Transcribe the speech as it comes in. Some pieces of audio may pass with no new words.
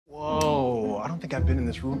think I've been in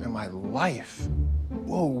this room in my life.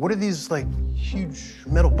 Whoa, what are these, like, huge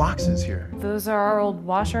metal boxes here? Those are our old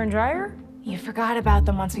washer and dryer? You forgot about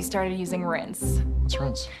them once we started using Rinse. What's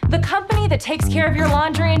Rinse? The company that takes care of your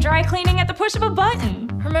laundry and dry cleaning at the push of a button.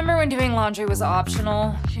 Remember when doing laundry was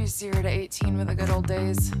optional? Here's 0 to 18 with the good old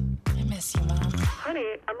days. I miss you, Mom.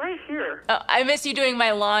 Honey, I'm right here. Oh, I miss you doing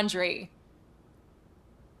my laundry.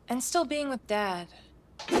 And still being with Dad.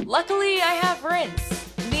 Luckily, I have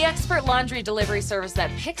Rinse, the expert laundry delivery service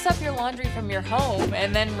that picks up your laundry from your home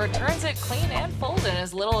and then returns it clean and folded in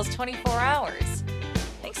as little as 24 hours.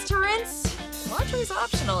 Thanks to Rinse, laundry's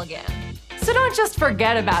optional again. So don't just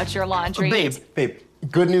forget about your laundry. Babe,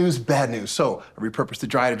 good news, bad news. So I repurposed the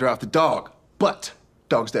dryer to dry off the dog, but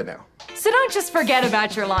dog's dead now. So don't just forget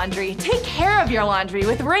about your laundry. Take care of your laundry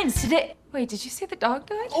with Rinse today. Wait, did you say the dog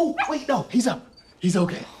died? Oh, wait, no, he's up. He's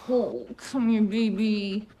okay. Oh, come here,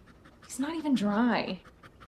 baby. He's not even dry.